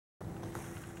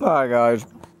Hi guys.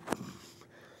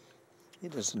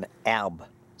 It is an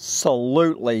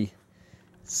absolutely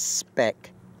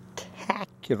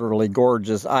spectacularly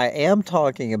gorgeous. I am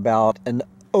talking about an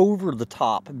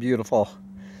over-the-top beautiful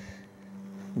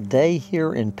day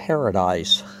here in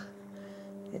paradise.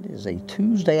 It is a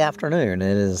Tuesday afternoon.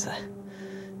 It is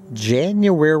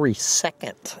January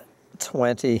 2nd,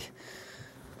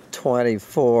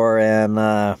 2024, and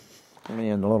me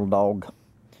and the little dog,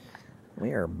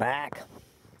 we are back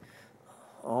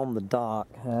on the dock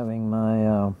having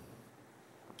my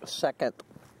second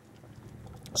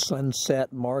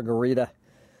sunset margarita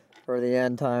for the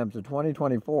end times of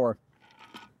 2024.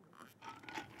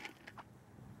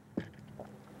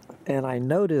 And I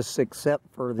noticed, except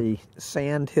for the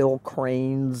sandhill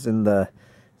cranes and the,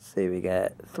 we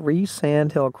got 3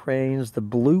 sandhill cranes, the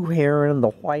blue heron, the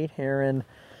white heron,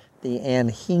 the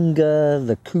anhinga,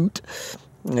 the coot,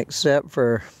 except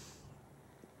for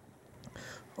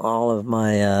all of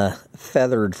my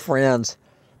feathered friends,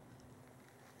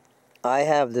 I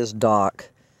have this dock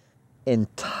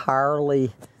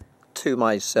entirely to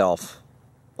myself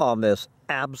on this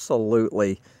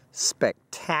absolutely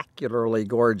spectacularly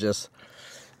gorgeous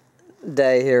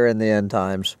day here in the end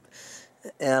times.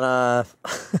 And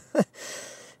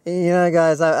you know,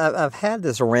 guys, I've had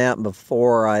this rant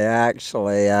before. I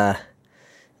actually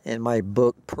in my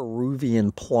book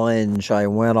Peruvian Plunge, I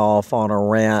went off on a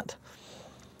rant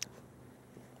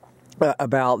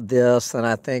about this, and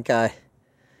I think I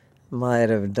might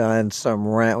have done some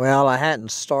rant. Well, I hadn't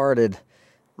started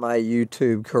my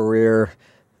YouTube career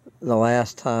the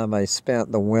last time I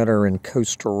spent the winter in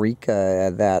Costa Rica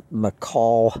at that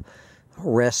McCall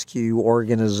rescue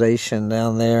organization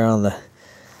down there on the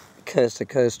coast of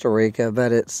Costa Rica.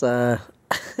 But it's, you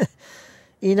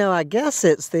know, I guess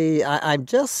it's the, I'm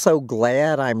just so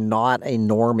glad I'm not a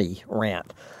normie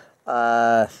rant.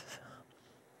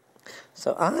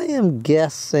 So I am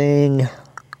guessing,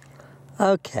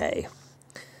 okay,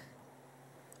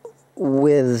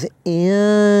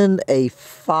 within a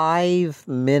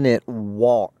 5-minute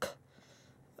walk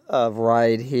of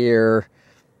right here,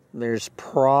 there's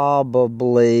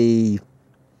probably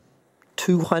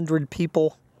 200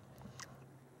 people.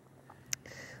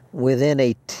 Within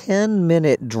a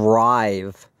 10-minute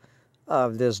drive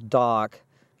of this dock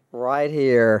right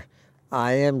here,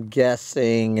 I am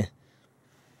guessing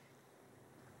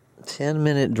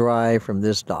 10-minute drive from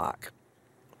this dock,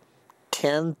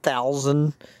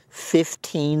 10,000,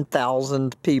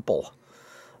 15,000 people.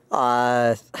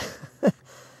 And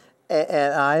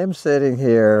I am sitting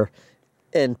here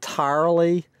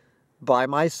entirely by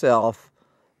myself,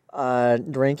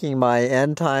 drinking my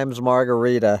end times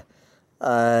margarita,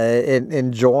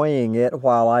 enjoying it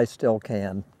while I still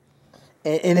can.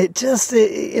 And it just,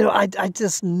 you know, I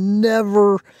just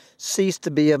never cease to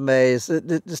be amazed.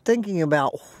 Just thinking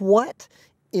about what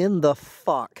in the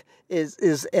fuck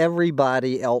is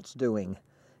everybody else doing.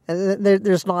 And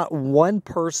there's not one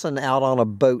person out on a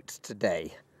boat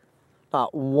today.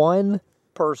 Not one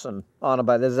person on a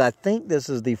boat. I think this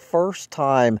is the first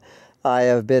time I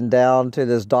have been down to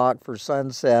this dock for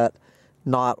sunset.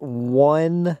 Not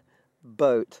one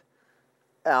boat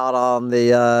out on the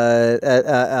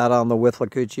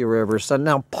Withlacoochee River. So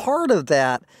now part of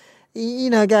that,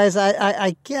 you know, guys,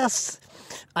 I guess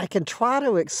I can try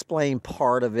to explain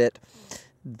part of it,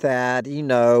 that, you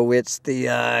know, it's the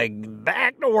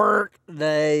back to work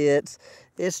day.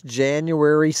 It's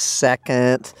January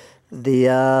 2nd.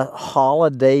 The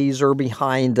holidays are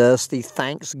behind us. The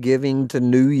Thanksgiving to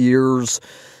New Year's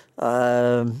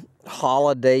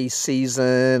holiday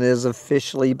season is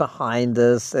officially behind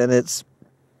us, and it's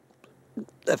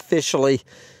officially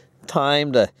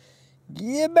time to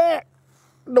get back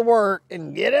to work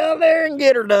and get out there and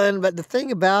get her done. But the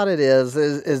thing about it is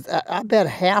I bet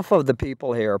half of the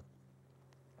people here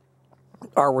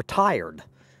are retired.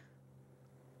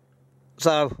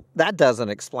 So that doesn't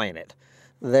explain it.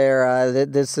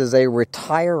 This is a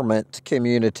retirement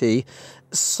community.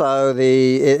 So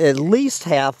at least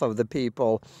half of the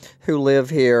people who live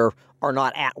here are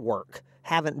not at work,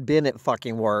 haven't been at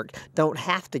fucking work, don't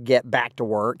have to get back to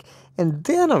work. And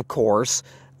then, of course,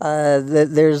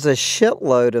 there's a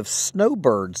shitload of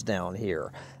snowbirds down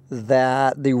here.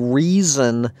 That the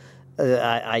reason,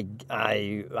 I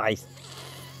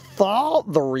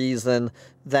thought the reason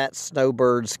that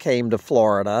snowbirds came to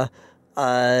Florida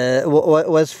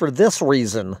was for this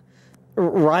reason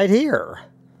right here.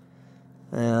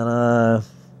 And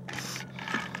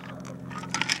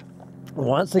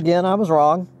once again, I was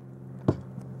wrong.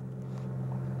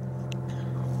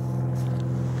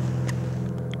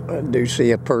 I do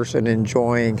see a person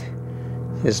enjoying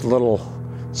his little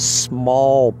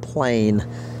small plane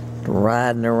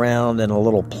riding around in a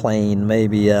little plane.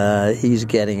 Maybe he's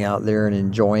getting out there and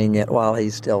enjoying it while he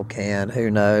still can. Who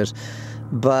knows?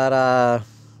 But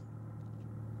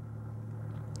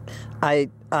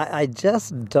I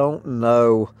just don't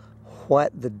know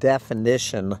what the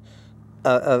definition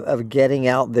of getting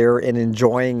out there and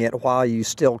enjoying it while you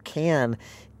still can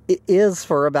is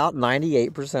for about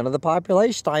 98% of the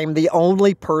population. I am the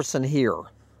only person here.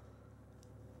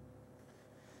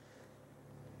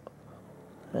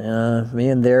 Me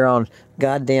and there on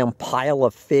goddamn pile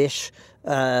of fish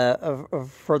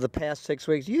for the past 6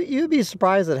 weeks. You'd be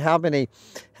surprised at how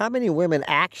many women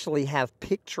actually have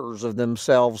pictures of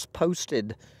themselves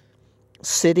posted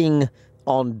sitting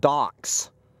on docks.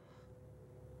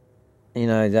 You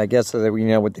know, I guess, you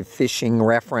know, with the fishing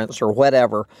reference or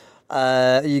whatever.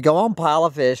 You go on Pile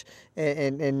of Fish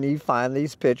and you find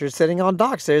these pictures sitting on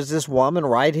docks. There's this woman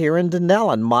right here in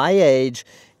Dunellen, my age,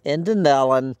 in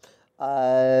Dunellen,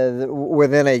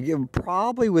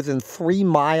 probably within 3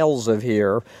 miles of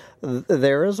here.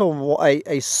 There is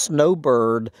a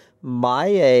snowbird my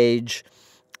age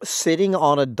sitting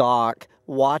on a dock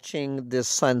watching this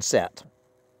sunset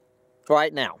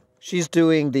right now. She's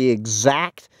doing the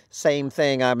exact same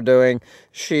thing I'm doing.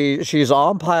 She's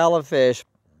on Pile of Fish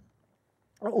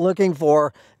looking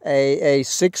for a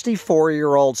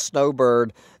 64-year-old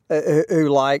snowbird who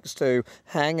likes to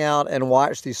hang out and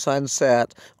watch the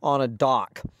sunset on a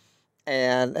dock.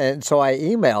 And so I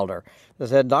emailed her. I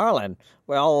said, darling,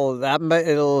 well,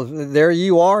 there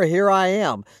you are, here I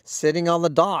am, sitting on the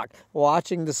dock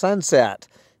watching the sunset.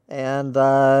 And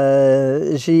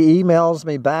she emails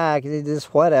me back,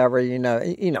 just whatever, you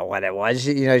know what it was.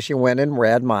 She went and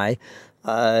read my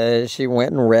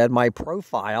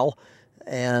profile,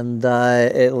 and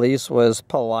at least was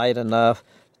polite enough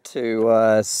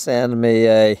to send me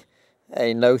a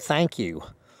no thank you.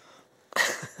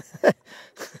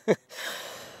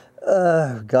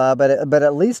 Oh, God, but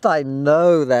at least I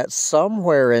know that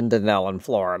somewhere in Dunellen,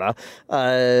 Florida,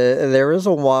 there is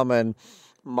a woman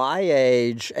my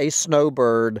age, a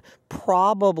snowbird,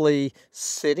 probably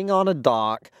sitting on a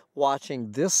dock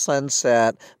watching this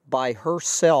sunset by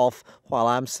herself while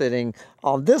I'm sitting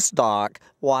on this dock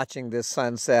watching this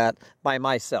sunset by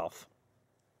myself.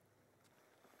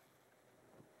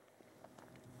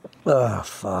 Oh,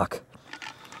 fuck.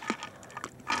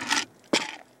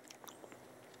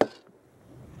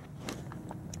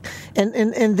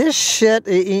 And this shit,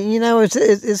 you know,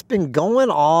 it's been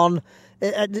going on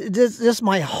just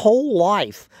my whole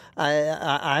life.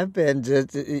 I've been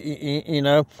just, you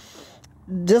know,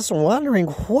 just wondering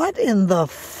what in the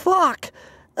fuck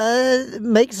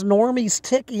makes normies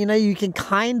tick. You know, you can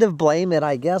kind of blame it,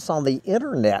 I guess, on the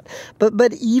internet.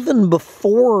 But even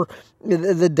before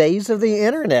the days of the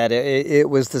internet, it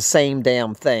was the same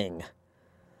damn thing.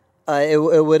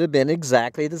 It would have been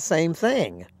exactly the same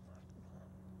thing.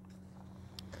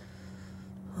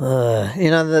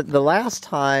 You know, the last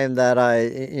time that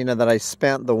I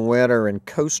spent the winter in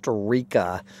Costa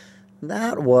Rica,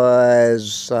 that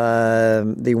was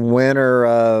the winter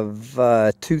of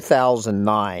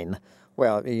 2009.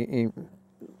 Well, the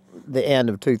end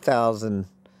of 2000.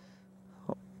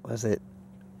 Was it?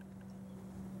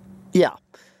 Yeah.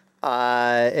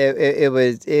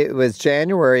 It was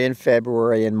January and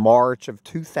February and March of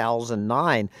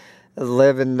 2009.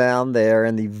 Living down there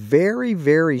in the very,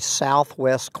 very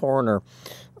southwest corner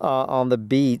on the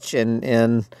beach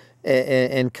in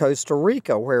Costa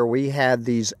Rica, where we had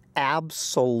these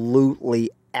absolutely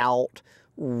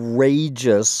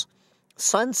outrageous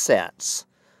sunsets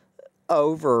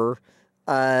over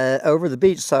the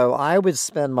beach. So I would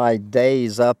spend my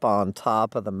days up on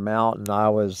top of the mountain. I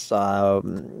was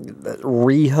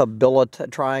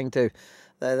trying to.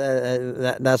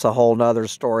 That's a whole nother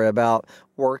story about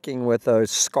working with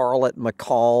those scarlet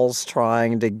macaws,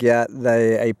 trying to get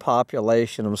a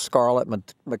population of scarlet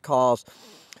macaws,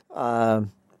 you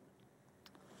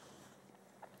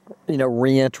know,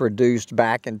 reintroduced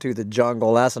back into the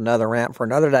jungle. That's another rant for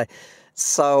another day.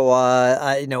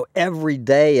 So, you know, every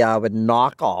day I would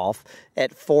knock off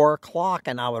at 4 o'clock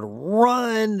and I would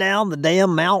run down the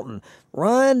damn mountain,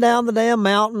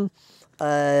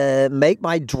 make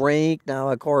my drink. Now,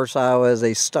 of course, I was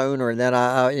a stoner, and then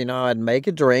I'd make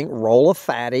a drink, roll a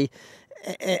fatty,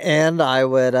 and I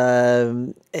would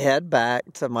head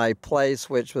back to my place,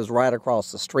 which was right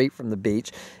across the street from the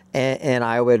beach, and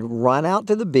I would run out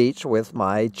to the beach with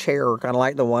my chair, kind of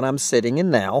like the one I'm sitting in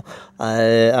now.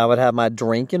 I would have my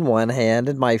drink in one hand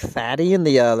and my fatty in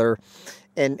the other,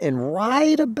 and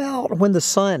right about when the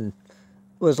sun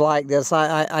was like this,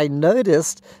 I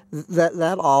noticed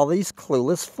that all these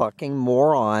clueless fucking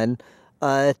moron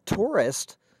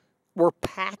tourists were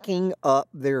packing up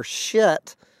their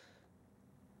shit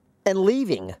and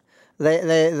leaving.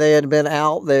 They had been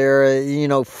out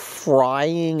there,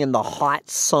 frying in the hot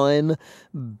sun,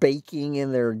 baking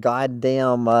in their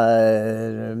goddamn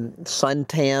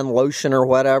suntan lotion or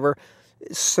whatever.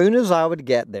 As soon as I would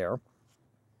get there,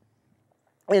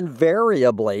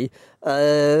 invariably,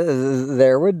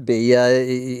 there would be,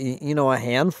 a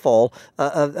handful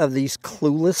of these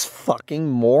clueless fucking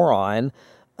moron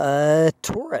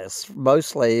tourists,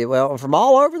 mostly, well, from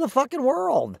all over the fucking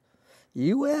world.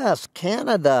 U.S.,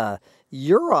 Canada,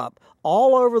 Europe,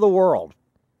 all over the world.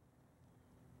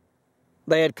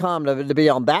 They had come to be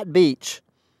on that beach,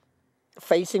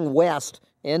 facing west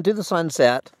into the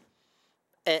sunset,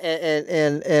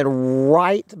 and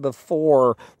right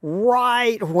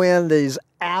when these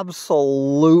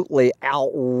absolutely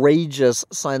outrageous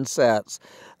sunsets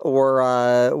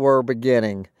were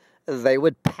beginning, they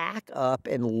would pack up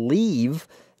and leave.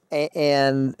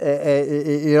 And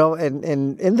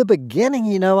in the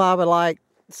beginning, I would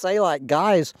say,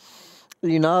 guys,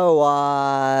 the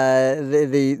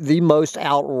most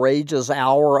outrageous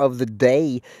hour of the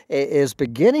day is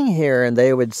beginning here. And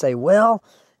they would say, well,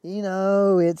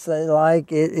 it's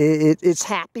it's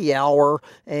happy hour,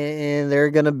 and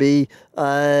they're going to be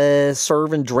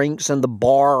serving drinks in the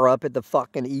bar up at the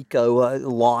fucking Eco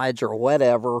Lodge or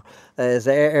whatever. As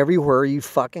everywhere you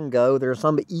fucking go, there's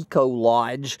some Eco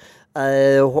Lodge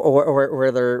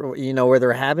where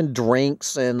they're having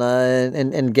drinks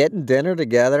and getting dinner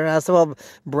together. And I said, well,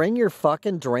 bring your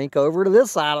fucking drink over to this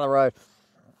side of the road.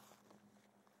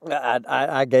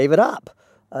 I gave it up.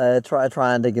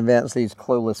 Trying to convince these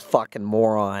clueless fucking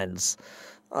morons,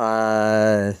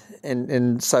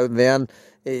 and so then,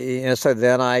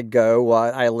 I go.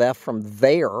 I left from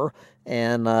there,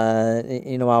 and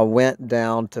I went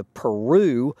down to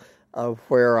Peru,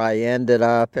 where I ended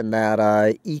up in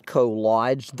that Eco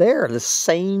Lodge there. The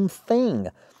same thing.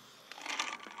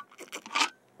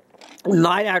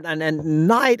 Night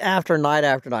after night,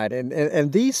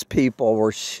 and these people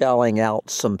were shelling out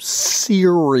some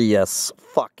serious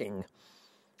fucking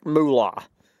moolah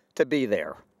to be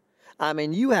there. I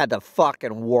mean, you had to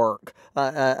fucking work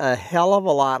a hell of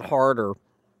a lot harder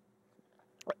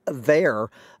there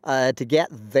to get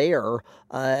there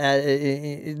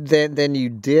than you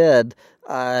did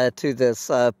to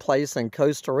this place in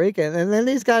Costa Rica. And then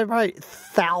these guys probably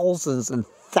thousands and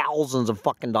thousands of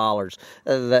fucking dollars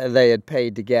that they had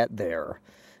paid to get there.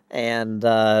 And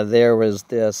there was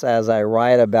this, as I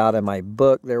write about in my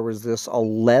book, there was this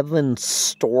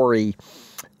 11-story,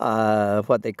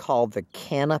 what they called the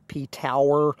canopy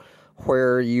tower,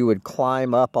 where you would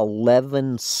climb up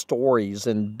 11 stories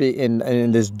and be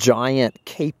in this giant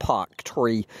kapok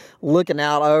tree looking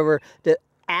out over the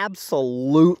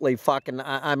absolutely fucking,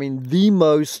 I mean, the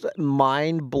most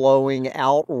mind-blowing,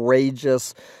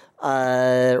 outrageous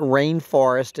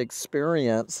rainforest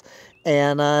experience,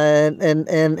 and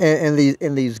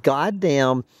these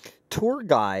goddamn tour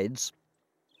guides,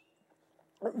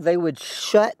 they would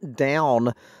shut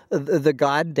down the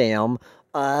goddamn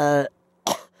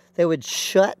they would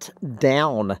shut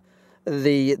down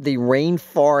the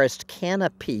rainforest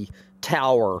canopy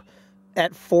tower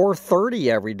at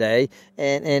 4:30 every day,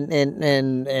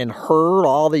 and herd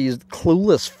all these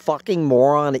clueless fucking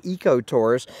moron eco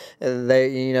tourists.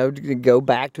 They go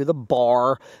back to the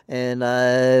bar, and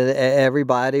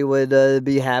everybody would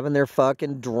be having their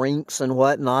fucking drinks and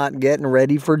whatnot, getting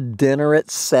ready for dinner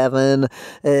at 7.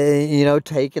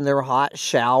 Taking their hot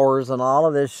showers and all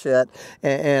of this shit,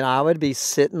 and I would be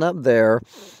sitting up there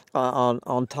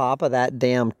on top of that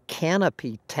damn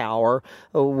canopy tower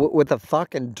with a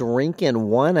fucking drink in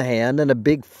one hand and a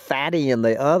big fatty in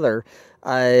the other.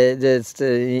 As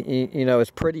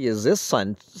pretty as this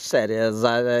sunset is,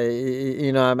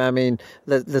 I mean,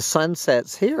 the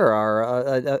sunsets here are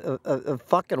a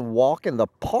fucking walk in the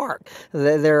park.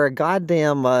 They're a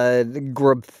goddamn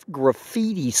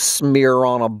graffiti smear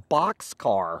on a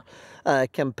boxcar.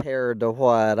 Compared to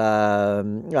what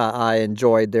I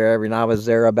enjoyed there. I was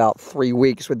there about 3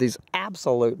 weeks with these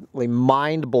absolutely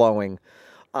mind-blowing.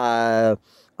 I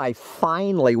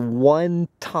finally, one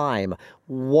time,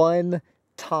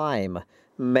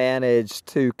 managed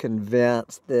to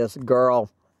convince this girl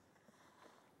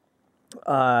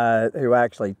who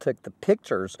actually took the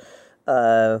pictures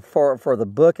for the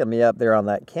book of me up there on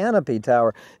that canopy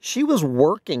tower. She was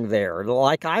working there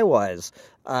like I was.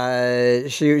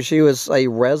 She was a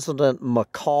resident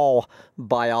macaw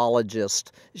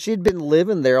biologist. She'd been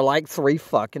living there like 3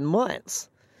 fucking months.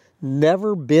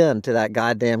 Never been to that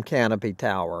goddamn canopy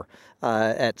tower.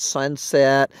 At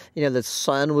sunset, the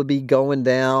sun would be going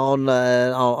down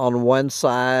on one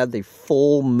side. The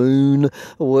full moon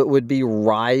would be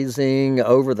rising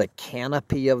over the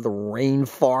canopy of the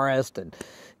rainforest. And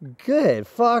good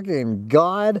fucking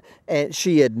God, and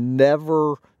she had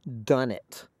never done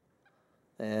it.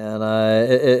 And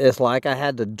it's like I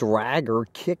had to drag her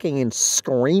kicking and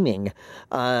screaming.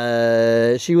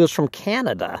 She was from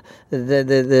Canada.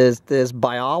 This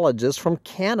biologist from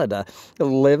Canada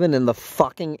living in the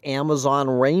fucking Amazon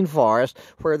rainforest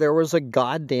where there was a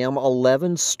goddamn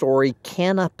 11-story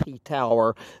canopy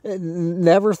tower.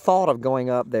 Never thought of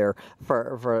going up there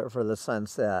for the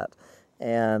sunset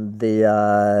and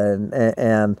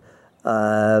the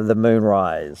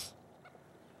moonrise.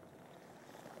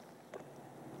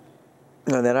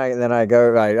 And then I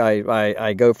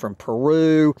go from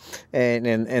Peru, and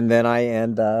then I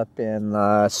end up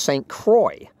in St.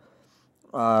 Croix.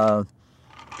 2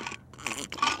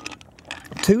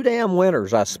 damn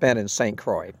winters I spent in St.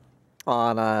 Croix,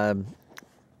 on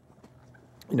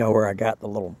where I got the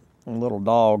little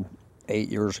dog 8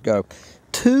 years ago.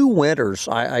 2 winters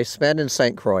I spent in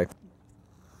St. Croix.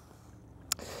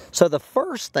 So the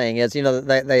first thing is,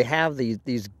 they have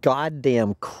these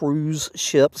goddamn cruise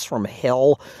ships from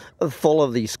hell full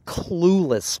of these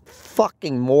clueless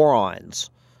fucking morons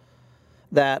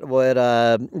that would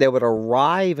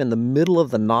arrive in the middle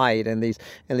of the night, and these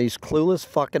clueless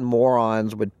fucking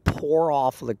morons would pour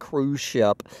off the cruise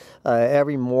ship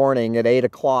every morning at 8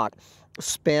 o'clock,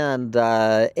 spend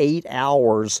 8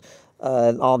 hours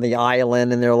on the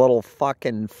island in their little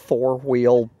fucking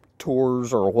 4-wheel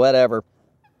tours or whatever.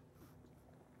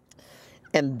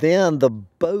 And then the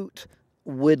boat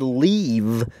would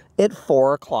leave at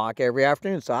 4 o'clock every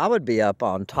afternoon. So I would be up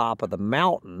on top of the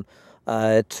mountain,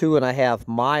 2.5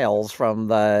 miles from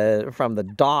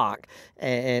the dock,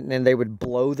 and they would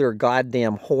blow their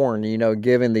goddamn horn,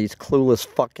 giving these clueless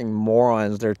fucking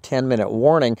morons their 10-minute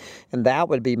warning, and that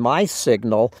would be my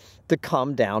signal to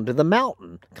come down to the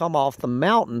mountain, come off the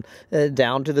mountain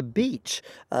down to the beach.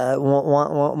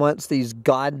 Once these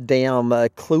goddamn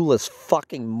clueless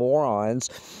fucking morons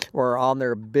were on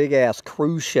their big-ass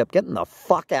cruise ship getting the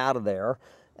fuck out of there.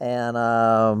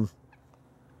 And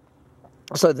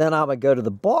so then I would go to the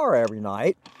bar every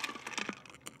night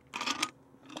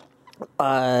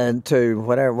to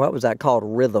what was that called?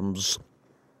 Rhythms.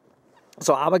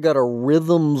 So I would go to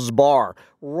Rhythms Bar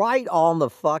right on the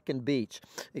fucking beach,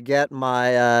 get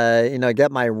my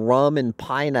rum and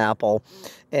pineapple,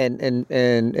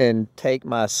 and take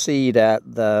my seat at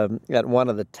one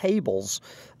of the tables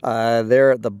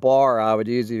there at the bar. I would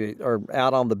usually, or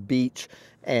out on the beach,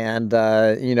 and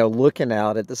looking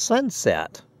out at the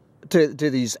sunset, to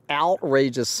these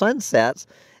outrageous sunsets,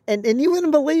 and you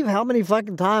wouldn't believe how many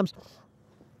fucking times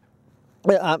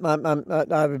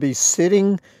I would be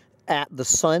sitting at the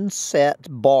Sunset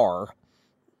Bar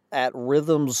at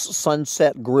Rhythm's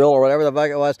Sunset Grill or whatever the fuck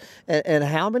it was, and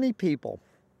how many people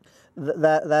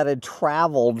that had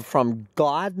traveled from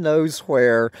God knows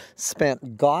where,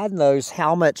 spent God knows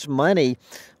how much money,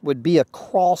 would be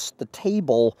across the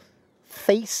table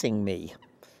facing me,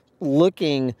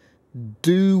 looking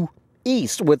due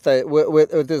east with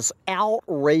this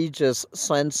outrageous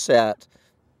sunset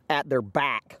at their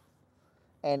back.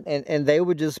 And they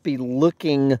would just be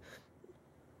looking,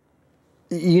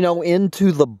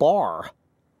 into the bar,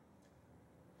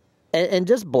 and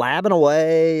just blabbing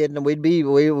away, and we'd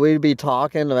be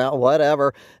talking about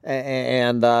whatever,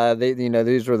 and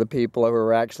these were the people who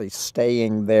were actually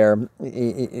staying there,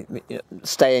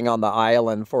 staying on the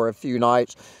island for a few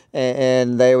nights,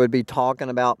 and they would be talking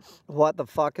about what the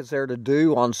fuck is there to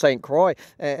do on St. Croix,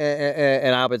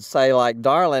 and I would say, like,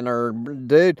 darling, or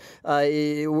dude,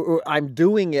 I'm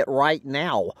doing it right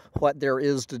now, what there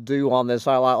is to do on this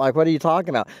island. Like, what are you talking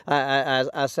about?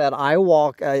 I said, I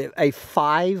walk a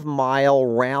 5-mile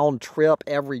round trip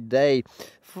every day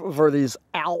for these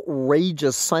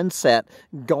outrageous sunset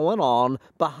going on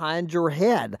behind your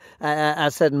head. I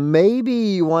said, maybe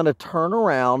you want to turn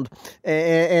around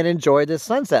and enjoy this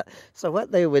sunset. So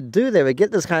what they would do, they would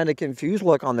get this kind of confused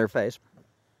look on their face.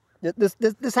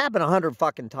 This happened 100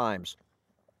 fucking times.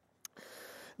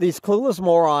 These clueless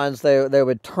morons, they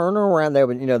would turn around, they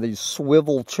would, these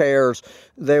swivel chairs,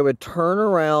 they would turn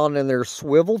around in their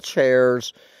swivel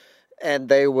chairs, and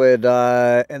they would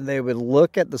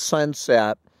look at the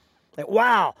sunset. Like,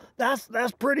 wow, that's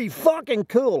pretty fucking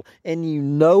cool. And you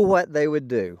know what they would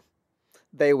do?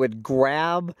 They would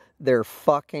grab their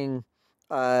fucking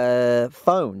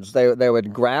phones. They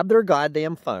would grab their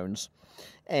goddamn phones,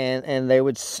 and they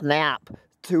would snap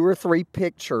 2 or 3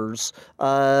 pictures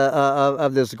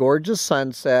of this gorgeous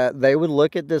sunset. They would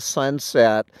look at this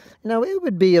sunset. It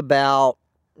would be about,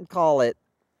 call it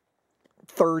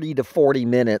 30 to 40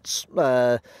 minutes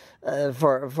for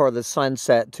the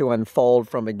sunset to unfold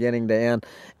from beginning to end.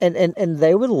 And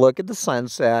they would look at the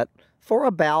sunset for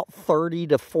about 30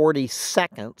 to 40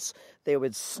 seconds. They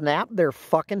would snap their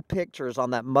fucking pictures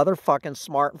on that motherfucking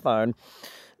smartphone.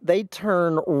 They'd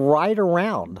turn right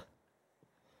around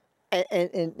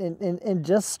and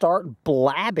just start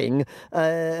blabbing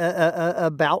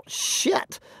about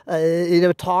shit.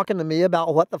 Talking to me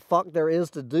about what the fuck there is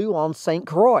to do on St.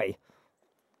 Croix.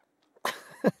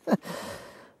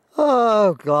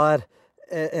 Oh, God.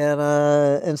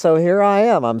 And so here I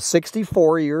am. I'm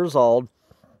 64 years old.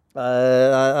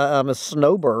 I'm a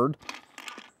snowbird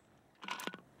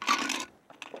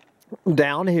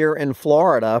down here in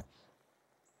Florida,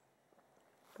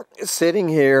 sitting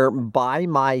here by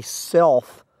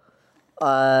myself,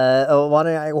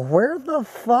 wondering, where the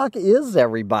fuck is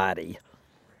everybody?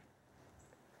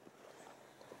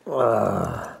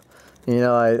 I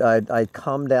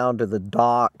come down to the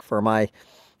dock for my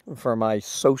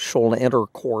social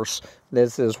intercourse.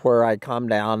 This is where I come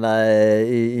down,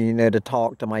 to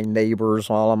talk to my neighbors,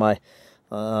 all of my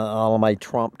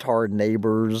Trump-tard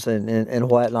neighbors and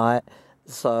whatnot.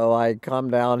 So I come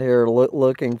down here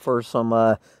looking for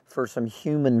some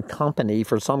human company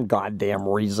for some goddamn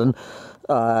reason,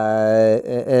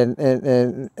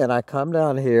 and I come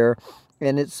down here,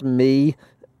 and it's me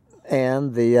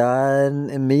and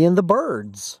the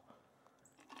birds.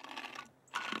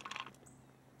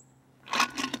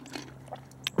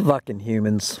 Fucking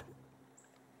humans.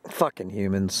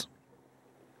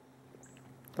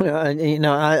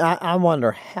 I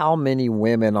wonder how many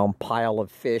women on Pile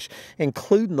of Fish,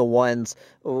 including the ones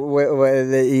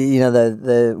with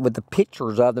the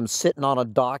pictures of them sitting on a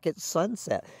dock at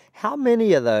sunset. How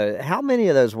many of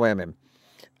those women?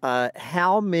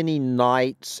 How many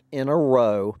nights in a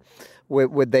row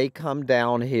would they come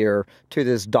down here to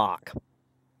this dock?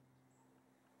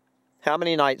 How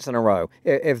many nights in a row?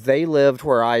 If they lived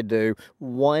where I do,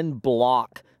 1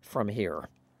 block from here.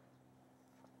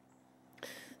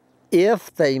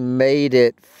 If they made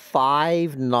it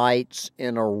 5 nights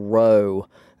in a row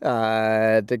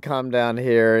to come down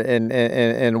here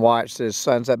and watch this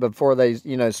sunset before they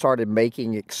started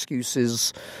making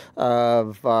excuses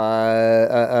of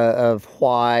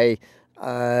why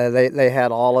they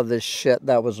had all of this shit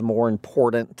that was more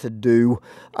important to do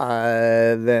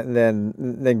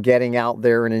than getting out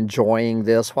there and enjoying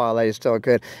this while they still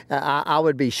could. I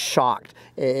would be shocked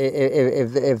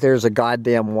if there's a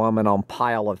goddamn woman on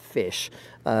Pile of Fish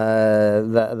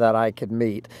that I could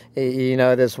meet.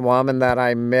 This woman that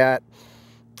I met,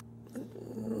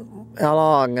 how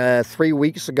long? 3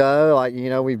 weeks ago.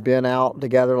 We've been out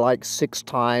together like 6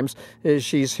 times.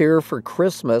 She's here for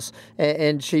Christmas,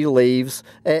 and she leaves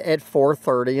at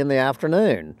 4:30 in the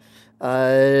afternoon.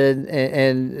 I've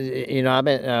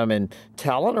been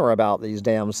telling her about these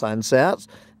damn sunsets,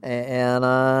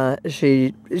 and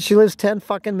she lives 10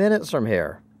 fucking minutes from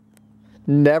here.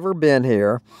 Never been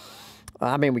here.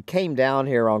 We came down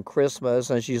here on Christmas,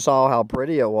 and she saw how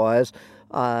pretty it was.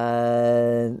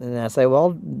 And I say,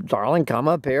 well, darling, come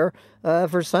up here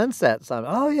for sunset.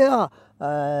 Oh yeah,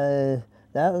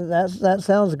 that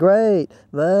sounds great.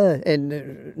 And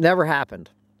it never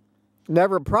happened.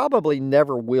 Probably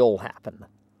never will happen.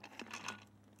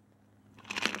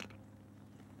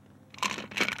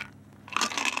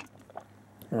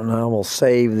 And I will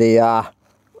save the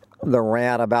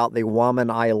rant about the woman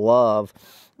I love.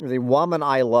 The woman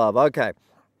I love. Okay,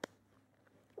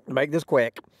 make this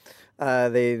quick.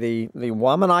 The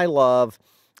woman I love,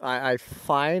 I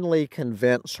finally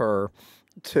convince her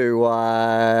to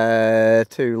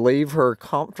leave her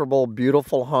comfortable,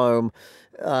 beautiful home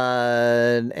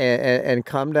and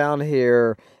come down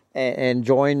here and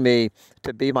join me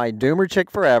to be my Doomer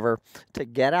chick forever, to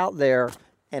get out there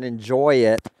and enjoy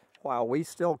it while we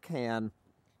still can.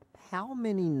 How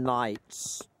many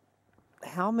nights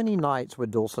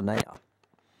with Dulcinea?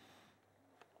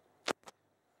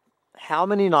 How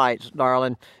many nights,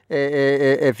 darling,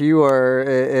 if you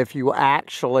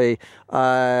actually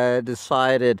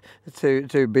decided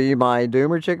to be my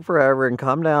Doomer chick forever and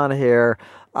come down here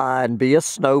and be a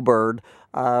snowbird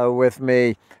with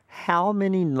me, how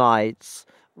many nights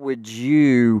would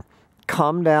you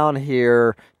come down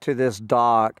here to this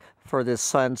dock for this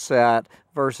sunset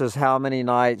versus how many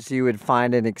nights you would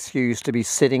find an excuse to be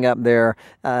sitting up there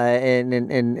in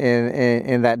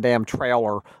that damn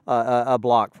trailer a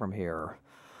block from here?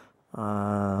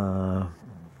 Oh,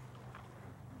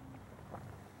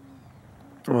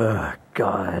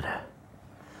 God.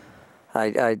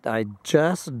 I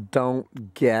just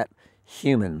don't get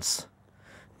humans.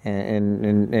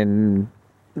 And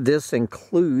this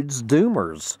includes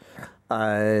doomers.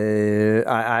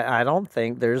 I don't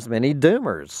think there's many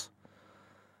doomers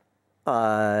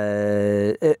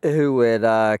who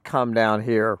would come down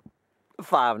here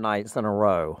 5 nights in a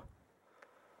row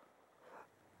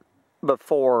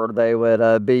before they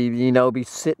would be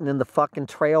sitting in the fucking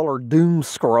trail or doom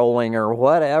scrolling or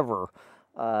whatever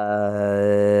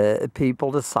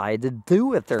people decide to do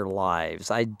with their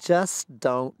lives. I just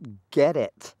don't get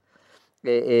it.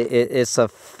 It's a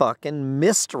fucking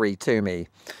mystery to me.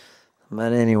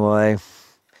 But anyway,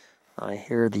 I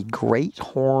hear the great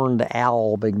horned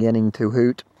owl beginning to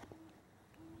hoot.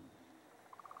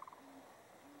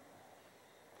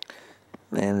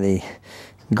 And the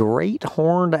great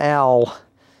horned owl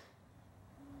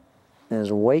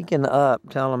is waking up,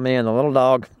 telling me and the little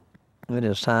dog it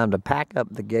is time to pack up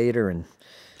the gator and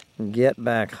get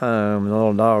back home. And the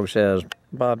little dog says,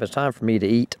 Bob, it's time for me to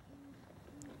eat.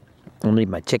 I'll need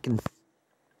my chicken.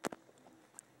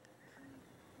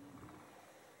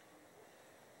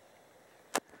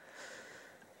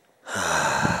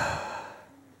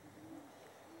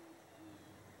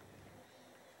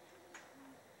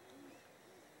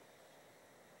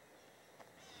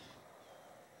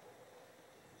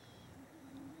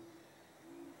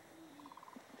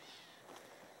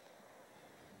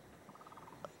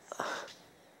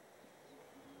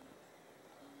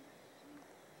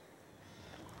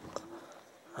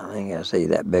 I think I see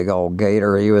that big old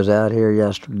gator. He was out here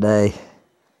yesterday.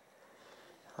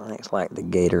 I think it's like the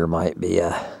gator might be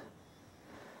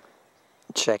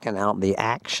checking out the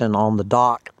action on the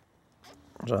dock.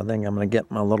 So I think I'm going to get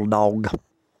my little dog.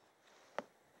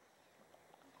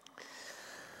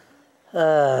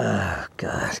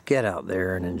 God, get out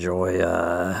there and enjoy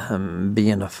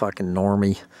being a fucking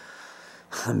normie.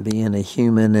 Being a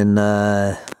human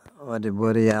and, what did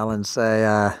Woody Allen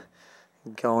say?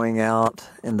 Going out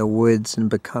in the woods and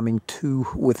becoming two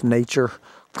with nature.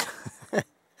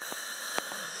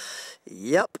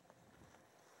 Yep.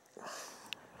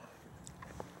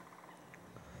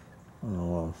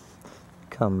 I'll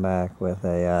come back with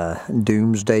a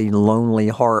doomsday lonely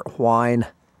heart whine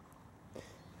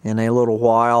in a little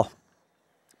while.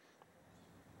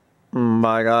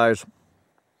 Bye, guys.